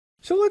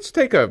So let's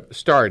take a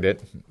start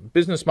at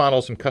business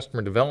models and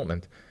customer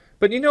development.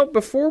 But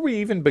before we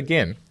even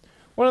begin,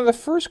 one of the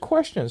first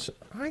questions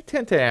I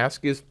tend to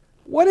ask is,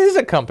 what is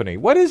a company?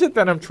 What is it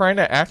that I'm trying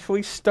to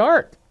actually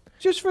start?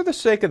 Just for the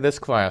sake of this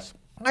class,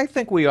 I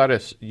think we ought to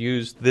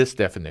use this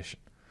definition.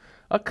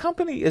 A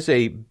company is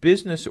a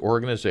business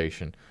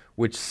organization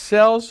which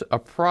sells a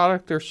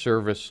product or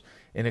service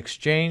in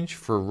exchange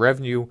for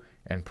revenue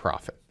and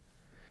profit.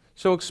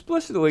 So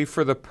explicitly,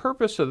 for the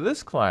purpose of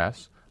this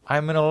class,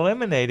 I'm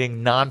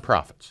eliminating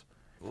nonprofits.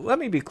 Let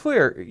me be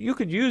clear, you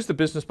could use the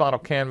business model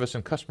canvas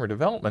and customer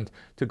development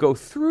to go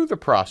through the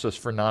process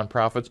for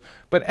nonprofits,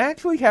 but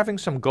actually having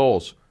some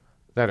goals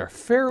that are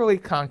fairly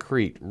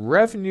concrete,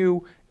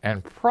 revenue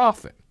and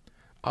profit,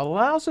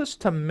 allows us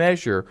to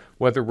measure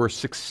whether we're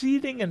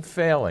succeeding and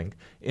failing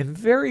in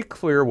very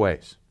clear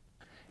ways.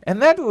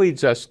 And that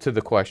leads us to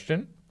the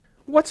question,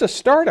 what's a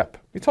startup?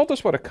 You told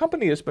us what a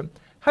company is, but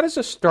how does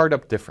a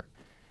startup differ?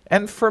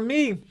 And for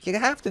me, you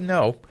have to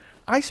know,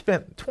 I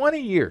spent 20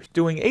 years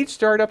doing 8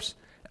 startups,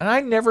 and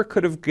I never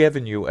could have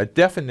given you a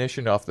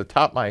definition off the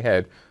top of my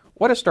head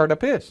what a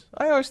startup is.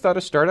 I always thought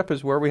a startup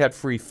is where we had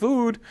free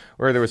food,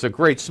 or there was a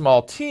great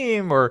small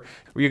team, or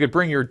you could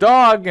bring your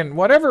dog and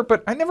whatever,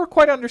 but I never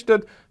quite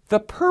understood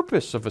the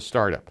purpose of a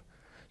startup.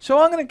 So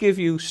I'm going to give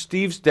you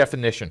Steve's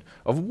definition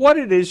of what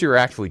it is you're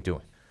actually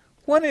doing.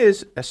 One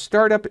is, a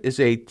startup is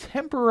a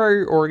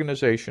temporary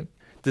organization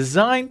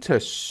designed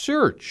to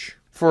search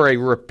for a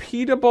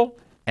repeatable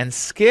and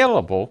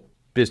scalable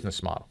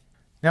business model.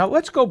 Now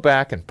let's go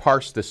back and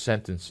parse this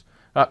sentence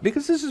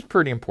because this is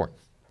pretty important.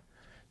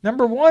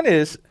 Number one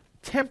is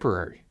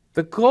temporary.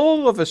 The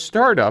goal of a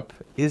startup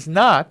is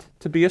not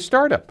to be a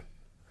startup.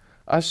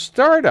 A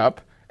startup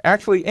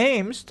actually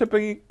aims to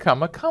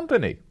become a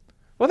company.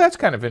 Well, that's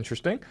kind of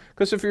interesting,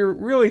 because if you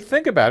really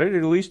think about it,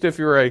 at least if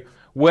you're a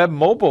web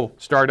mobile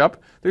startup,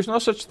 there's no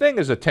such thing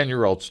as a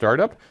 10-year-old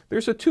startup.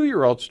 There's a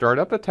 2-year-old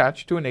startup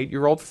attached to an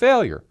 8-year-old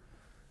failure.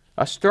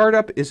 A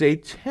startup is a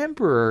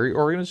temporary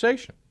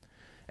organization.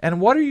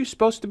 And what are you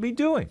supposed to be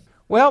doing?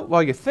 Well,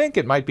 while you think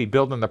it might be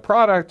building the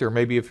product, or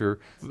maybe if you're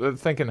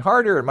thinking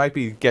harder, it might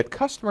be get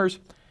customers.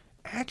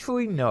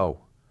 Actually, no.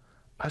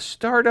 A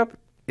startup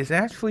is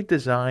actually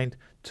designed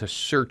to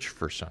search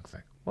for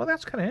something. Well,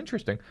 that's kind of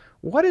interesting.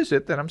 What is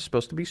it that I'm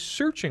supposed to be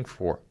searching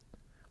for?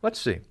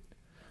 Let's see.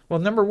 Well,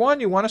 number one,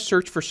 you want to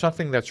search for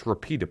something that's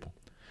repeatable.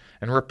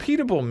 And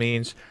repeatable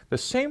means the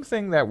same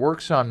thing that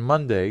works on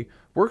Monday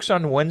works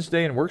on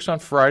Wednesday and works on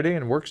Friday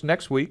and works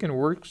next week and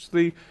works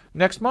the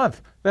next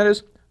month. That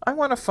is, I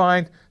want to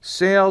find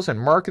sales and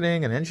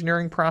marketing and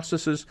engineering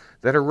processes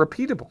that are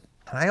repeatable.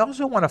 And I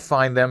also want to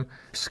find them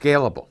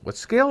scalable. What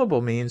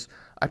scalable means,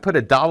 I put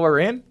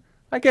 $1 in,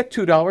 I get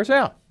 $2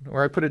 out.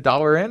 Or I put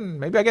 $1 in,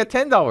 maybe I get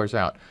 $10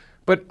 out.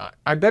 But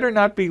I better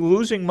not be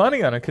losing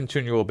money on a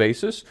continual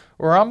basis,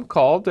 or I'm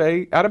called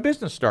a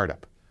out-of-business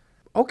startup.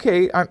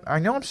 Okay, I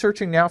know I'm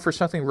searching now for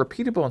something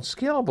repeatable and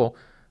scalable,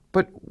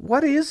 but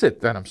what is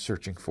it that I'm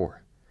searching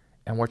for?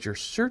 And what you're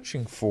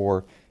searching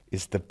for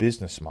is the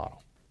business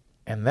model.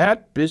 And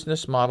that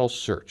business model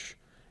search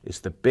is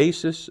the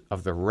basis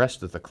of the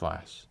rest of the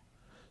class.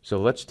 So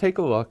let's take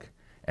a look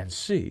and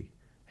see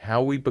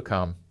how we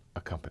become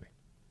a company.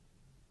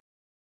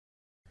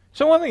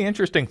 So one of the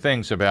interesting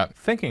things about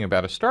thinking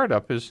about a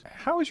startup is,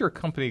 how is your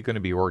company going to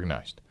be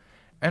organized?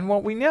 And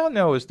what we now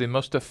know is the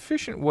most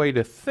efficient way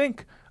to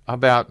think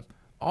about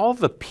all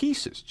the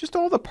pieces, just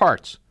all the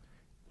parts,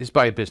 is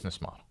by a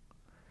business model.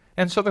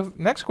 And so the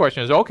next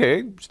question is,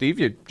 okay, Steve,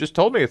 you just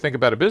told me to think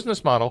about a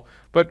business model,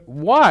 but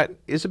what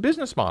is a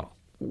business model?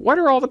 What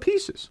are all the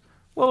pieces?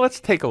 Well, let's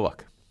take a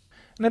look.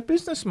 And a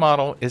business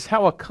model is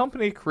how a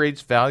company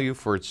creates value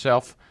for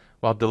itself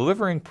while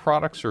delivering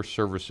products or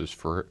services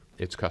for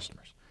its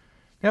customers.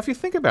 Now, if you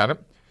think about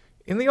it,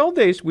 in the old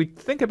days, we'd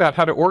think about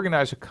how to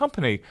organize a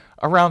company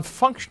around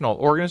functional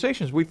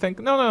organizations. We think,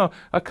 no,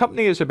 a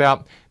company is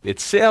about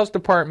its sales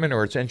department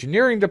or its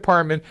engineering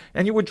department,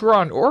 and you would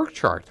draw an org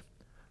chart.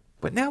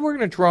 But now we're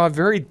going to draw a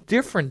very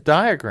different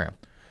diagram.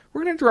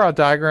 We're going to draw a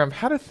diagram of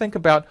how to think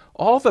about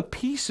all the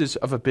pieces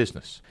of a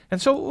business.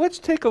 And so let's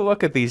take a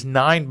look at these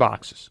 9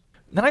 boxes.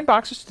 9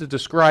 boxes to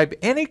describe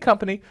any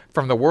company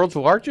from the world's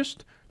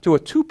largest to a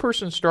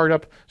 2-person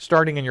startup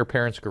starting in your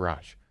parents'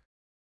 garage.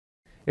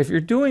 If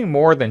you're doing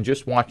more than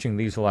just watching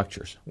these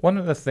lectures, one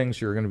of the things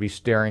you're going to be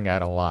staring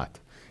at a lot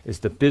is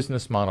the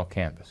business model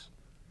canvas.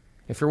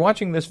 If you're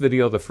watching this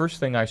video, the first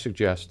thing I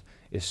suggest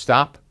is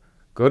stop,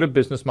 go to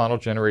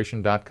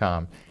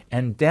businessmodelgeneration.com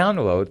and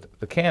download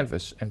the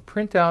canvas and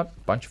print out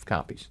a bunch of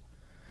copies.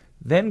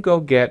 Then go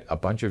get a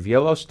bunch of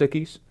yellow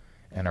stickies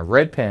and a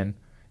red pen,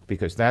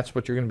 because that's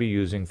what you're going to be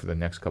using for the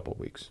next couple of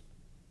weeks.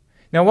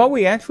 Now, what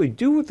we actually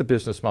do with the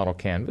business model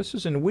canvas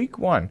is, in week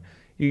 1,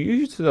 you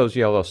use those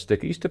yellow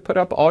stickies to put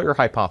up all your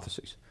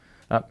hypotheses.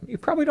 You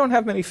probably don't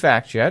have many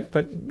facts yet,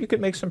 but you can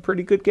make some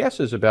pretty good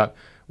guesses about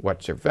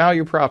what's your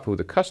value prop, who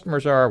the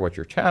customers are, what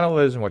your channel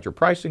is, and what your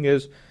pricing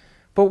is.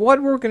 But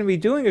what we're going to be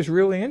doing is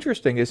really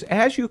interesting, is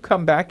as you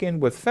come back in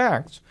with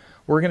facts,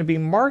 we're going to be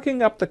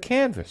marking up the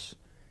canvas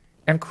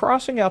and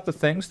crossing out the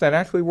things that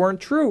actually weren't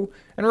true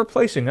and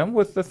replacing them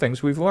with the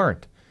things we've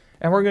learned.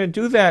 And we're going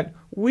to do that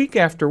week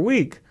after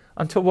week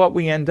until what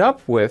we end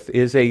up with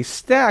is a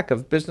stack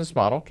of business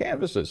model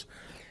canvases.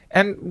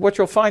 And what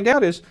you'll find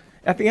out is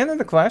at the end of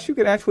the class, you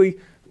can actually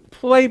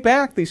play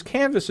back these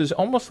canvases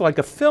almost like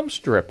a film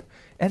strip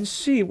and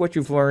see what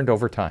you've learned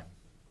over time.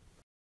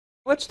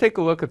 Let's take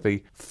a look at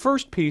the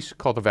first piece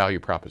called the value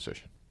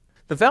proposition.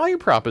 The value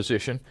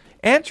proposition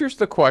answers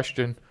the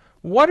question,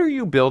 what are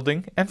you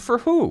building and for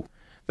who?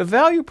 The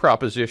value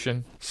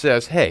proposition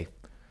says, hey,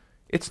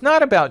 it's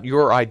not about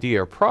your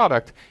idea or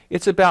product,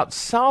 it's about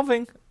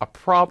solving a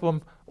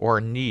problem or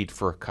a need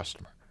for a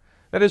customer.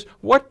 That is,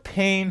 what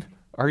pain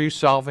are you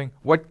solving?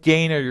 What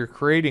gain are you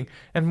creating?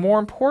 And more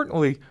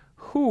importantly,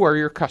 who are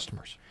your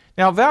customers?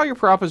 Now, value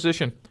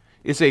proposition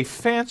is a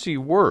fancy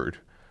word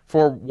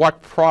for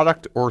what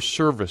product or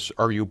service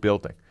are you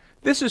building.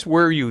 This is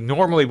where you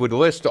normally would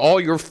list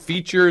all your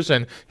features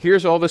and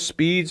here's all the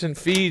speeds and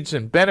feeds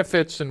and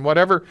benefits and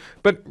whatever,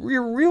 but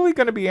you're really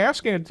going to be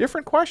asking a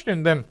different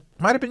question than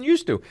might have been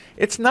used to.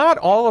 It's not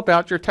all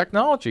about your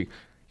technology.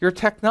 Your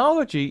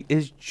technology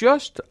is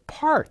just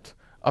part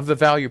of the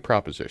value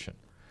proposition.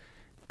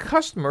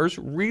 Customers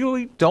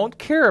really don't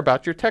care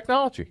about your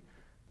technology.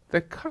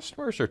 The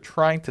customers are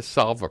trying to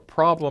solve a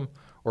problem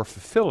or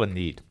fulfill a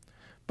need.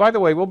 By the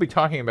way, we'll be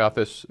talking about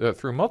this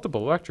through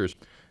multiple lectures.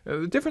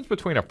 The difference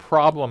between a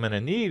problem and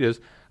a need is,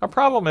 a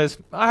problem is,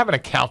 I have an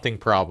accounting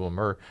problem,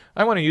 or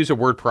I want to use a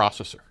word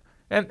processor.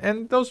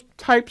 And those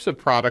types of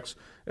products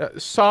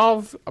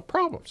solve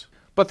problems.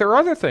 But there are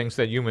other things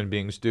that human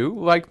beings do,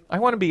 like I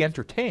want to be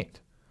entertained,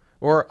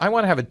 or I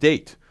want to have a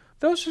date.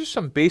 Those are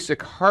some basic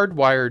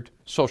hardwired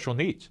social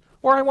needs.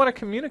 Or I want to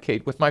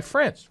communicate with my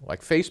friends,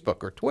 like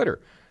Facebook or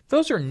Twitter.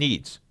 Those are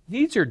needs.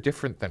 Needs are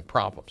different than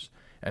problems.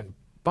 And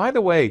by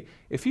the way,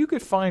 if you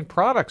could find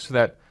products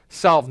that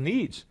solve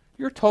needs,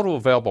 your total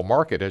available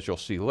market, as you'll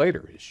see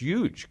later, is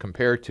huge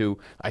compared to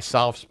I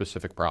solve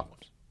specific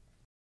problems.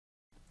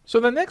 So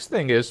the next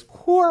thing is,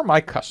 who are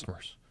my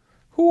customers?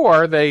 Who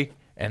are they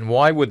and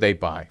why would they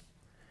buy?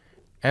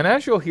 And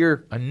as you'll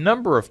hear a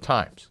number of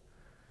times,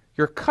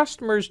 your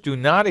customers do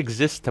not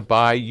exist to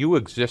buy, you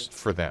exist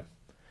for them.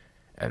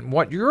 And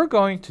what you're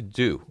going to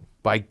do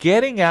by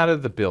getting out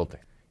of the building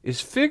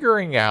is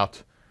figuring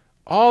out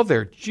all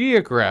their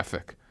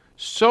geographic,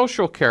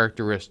 social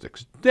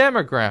characteristics,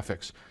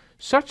 demographics,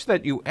 such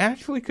that you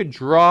actually could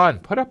draw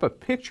and put up a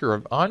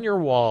picture on your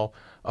wall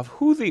of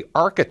who the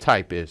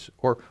archetype is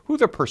or who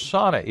the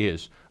persona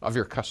is of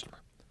your customer.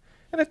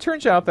 And it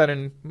turns out that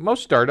in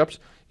most startups,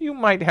 you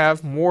might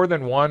have more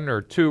than one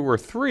or two or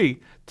three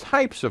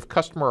types of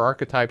customer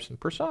archetypes and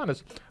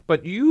personas,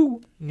 but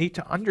you need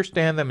to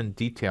understand them in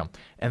detail.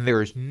 And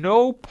there is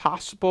no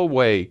possible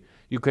way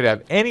you could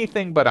have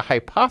anything but a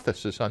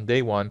hypothesis on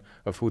day one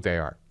of who they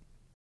are.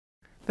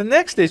 The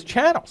next is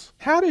channels.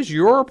 How does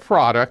your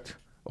product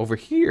over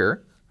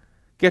here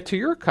get to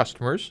your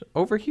customers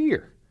over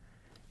here?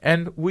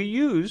 And we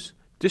use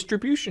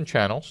distribution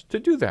channels to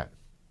do that.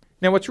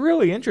 Now, what's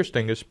really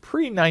interesting is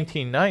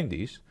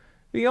pre-1990s,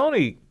 the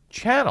only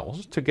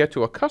channels to get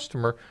to a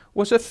customer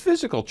was a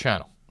physical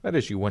channel. That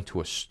is, you went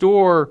to a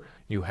store,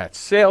 you had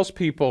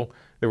salespeople,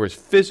 there was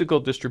physical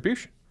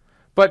distribution.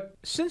 But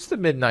since the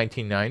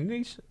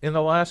mid-1990s, in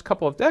the last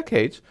couple of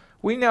decades,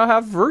 we now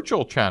have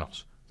virtual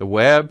channels, the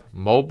web,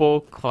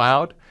 mobile,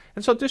 cloud.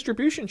 And so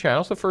distribution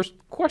channels, the first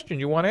question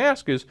you want to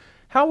ask is,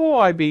 how will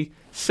I be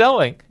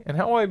selling and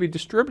how will I be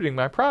distributing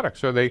my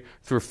products? Are they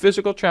through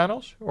physical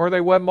channels, or are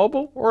they web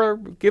mobile? Or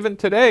given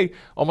today,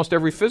 almost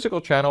every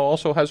physical channel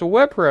also has a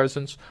web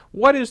presence.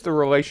 What is the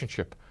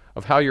relationship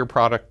of how your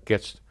product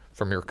gets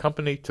from your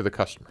company to the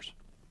customers?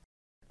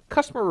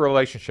 Customer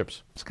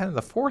relationships is kind of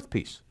the fourth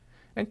piece.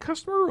 And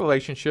customer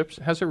relationships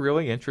has a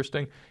really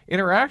interesting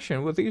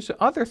interaction with these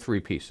other three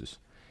pieces.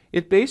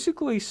 It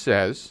basically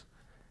says,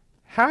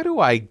 how do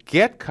I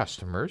get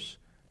customers?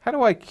 How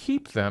do I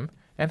keep them?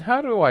 And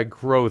how do I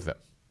grow them?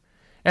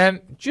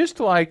 And just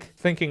like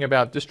thinking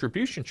about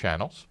distribution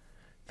channels,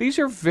 these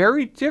are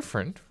very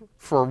different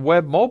for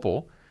web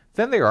mobile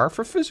than they are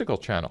for physical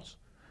channels.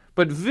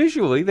 But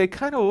visually, they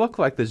kind of look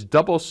like this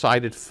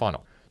double-sided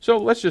funnel. So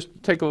let's just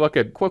take a look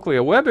at quickly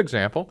a web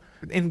example.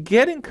 In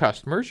getting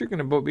customers, you're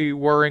going to be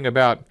worrying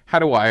about how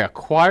do I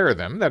acquire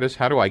them? That is,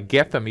 how do I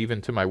get them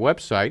even to my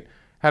website?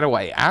 How do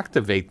I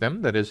activate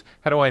them? That is,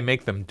 how do I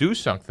make them do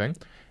something?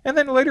 And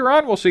then later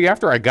on, we'll see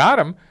after I got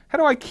them, how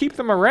do I keep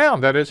them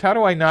around? That is, how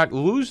do I not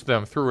lose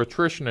them through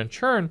attrition and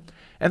churn?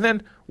 And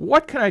then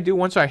what can I do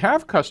once I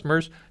have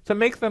customers to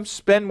make them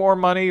spend more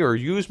money or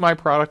use my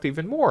product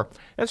even more?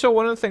 And so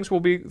one of the things we'll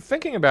be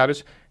thinking about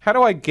is, how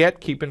do I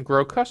get, keep, and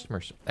grow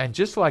customers? And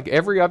just like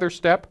every other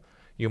step,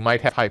 you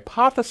might have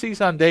hypotheses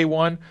on day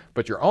one,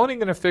 but you're only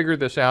going to figure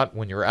this out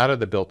when you're out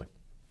of the building.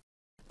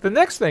 The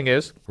next thing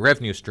is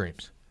revenue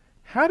streams.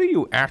 How do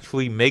you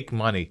actually make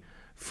money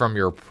from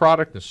your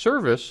product and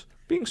service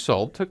being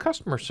sold to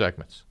customer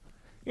segments?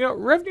 You know,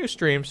 revenue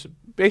streams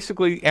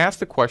basically ask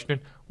the question,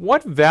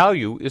 what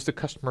value is the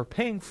customer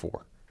paying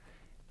for?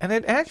 And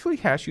it actually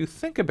has you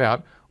think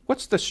about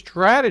What's the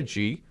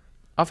strategy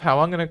of how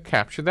I'm going to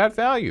capture that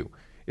value?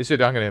 Is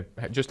it I'm going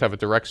to just have a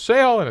direct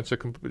sale and it's a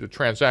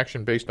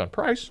transaction based on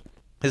price?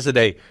 Is it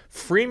a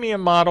freemium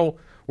model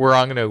where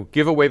I'm going to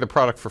give away the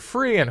product for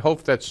free and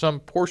hope that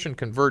some portion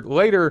convert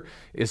later?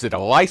 Is it a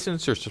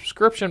license or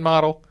subscription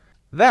model?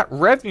 That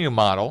revenue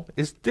model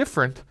is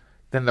different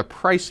than the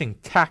pricing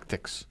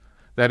tactics.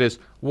 That is,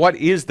 what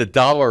is the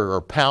dollar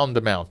or pound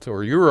amount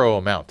or euro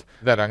amount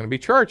that I'm going to be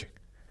charging?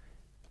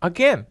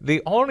 Again,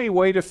 the only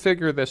way to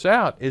figure this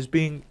out is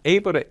being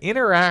able to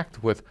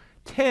interact with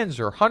tens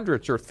or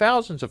hundreds or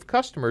thousands of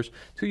customers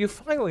till you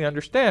finally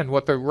understand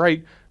what the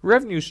right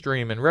revenue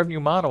stream and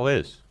revenue model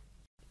is.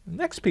 The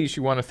next piece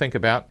you want to think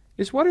about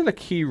is, what are the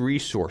key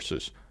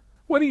resources?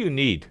 What do you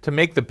need to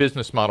make the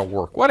business model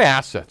work? What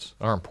assets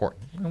are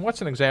important? And what's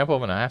an example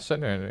of an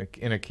asset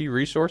in a key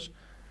resource?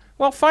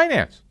 Well,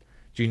 finance.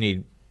 Do you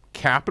need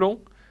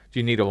capital? Do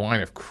you need a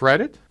line of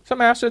credit?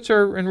 Some assets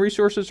and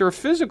resources are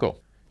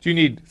physical. Do you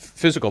need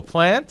physical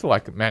plant,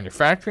 like a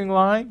manufacturing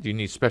line? Do you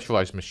need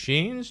specialized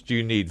machines? Do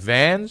you need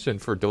vans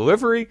and for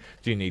delivery?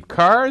 Do you need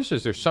cars?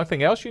 Is there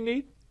something else you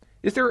need?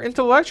 Is there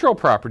intellectual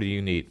property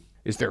you need?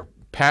 Is there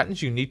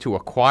patents you need to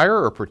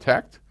acquire or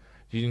protect?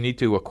 Do you need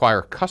to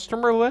acquire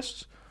customer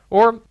lists?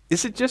 Or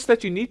is it just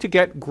that you need to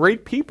get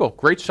great people,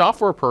 great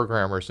software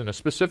programmers in a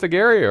specific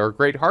area, or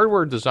great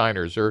hardware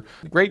designers, or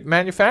great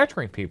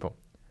manufacturing people?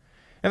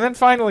 And then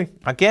finally,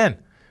 again,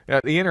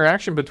 the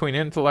interaction between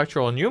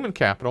intellectual and human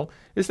capital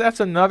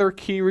that's another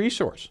key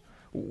resource.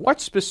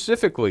 What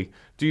specifically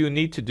do you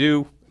need to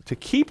do to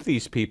keep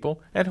these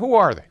people, and who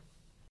are they?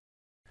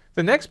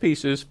 The next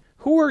piece is,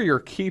 who are your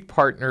key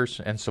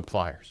partners and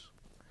suppliers?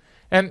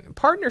 And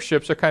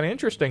partnerships are kind of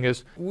interesting,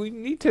 is we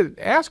need to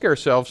ask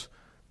ourselves,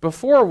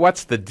 before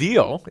what's the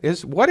deal,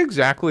 is what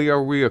exactly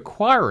are we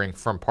acquiring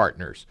from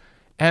partners?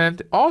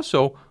 And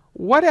also,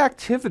 what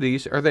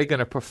activities are they going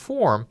to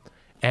perform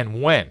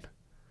and when?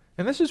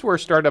 And this is where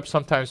startups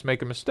sometimes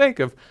make a mistake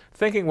of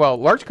thinking, well,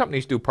 large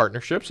companies do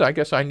partnerships, I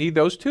guess I need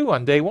those too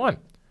on day one.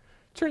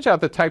 Turns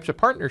out the types of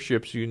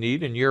partnerships you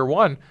need in year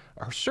one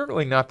are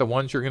certainly not the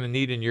ones you're going to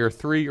need in year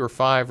 3 or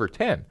 5 or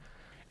 10.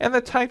 And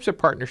the types of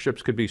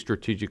partnerships could be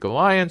strategic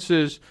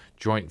alliances,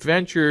 joint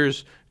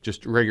ventures,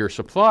 just regular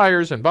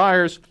suppliers and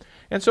buyers.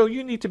 And so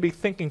you need to be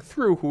thinking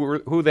through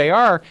who they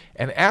are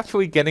and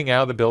actually getting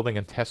out of the building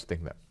and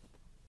testing them.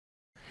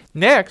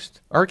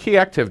 Next are key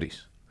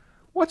activities.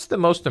 What's the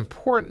most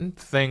important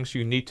things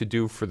you need to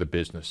do for the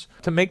business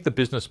to make the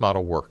business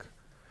model work?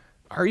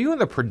 Are you in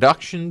the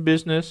production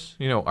business?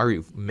 Are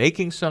you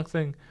making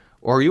something?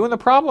 Or are you in the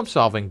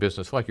problem-solving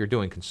business, like you're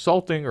doing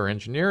consulting or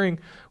engineering?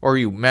 Or are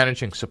you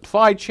managing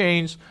supply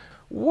chains?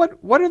 What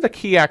are the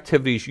key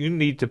activities you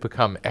need to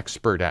become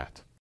expert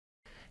at?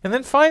 And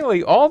then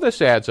finally, all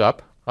this adds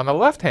up on the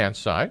left-hand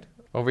side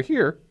over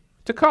here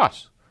to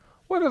costs.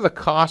 What are the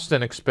costs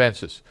and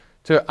expenses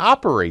to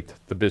operate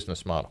the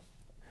business model?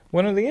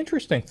 One of the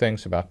interesting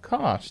things about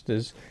cost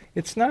is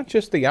it's not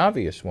just the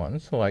obvious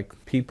ones,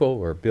 like people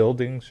or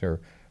buildings or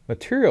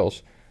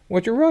materials.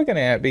 What you're really going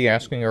to be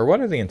asking are,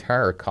 what are the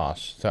entire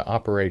costs to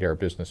operate our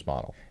business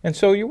model? And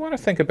so you want to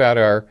think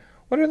about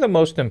what are the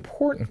most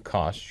important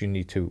costs you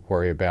need to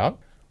worry about?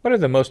 What are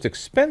the most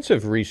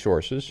expensive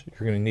resources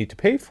you're going to need to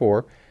pay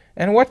for?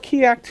 And what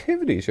key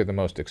activities are the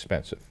most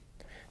expensive?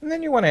 And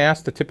then you want to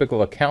ask the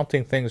typical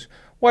accounting things.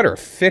 What are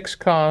fixed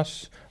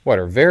costs? What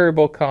are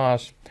variable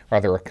costs? Are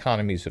there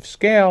economies of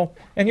scale?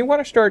 And you want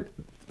to start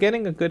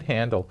getting a good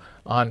handle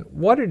on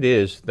what it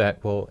is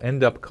that will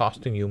end up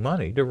costing you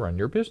money to run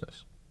your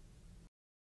business.